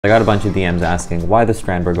I got a bunch of DMs asking why the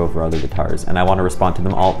Strandberg over other guitars, and I want to respond to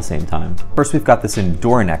them all at the same time. First, we've got this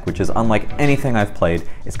Endure neck, which is unlike anything I've played.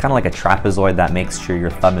 It's kind of like a trapezoid that makes sure your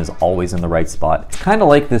thumb is always in the right spot. It's kind of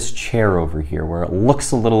like this chair over here, where it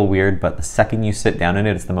looks a little weird, but the second you sit down in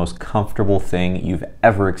it, it's the most comfortable thing you've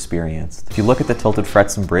ever experienced. If you look at the tilted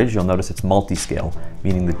frets and bridge, you'll notice it's multi-scale,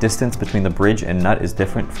 meaning the distance between the bridge and nut is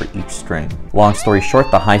different for each string. Long story short,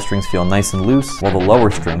 the high strings feel nice and loose, while the lower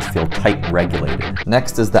strings feel tight and regulated.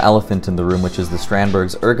 Next is the elephant in the room, which is the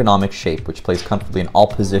Strandberg's ergonomic shape, which plays comfortably in all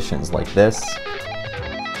positions like this,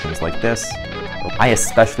 things like this. I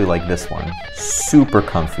especially like this one. Super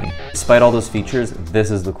comfy. Despite all those features, this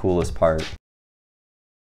is the coolest part.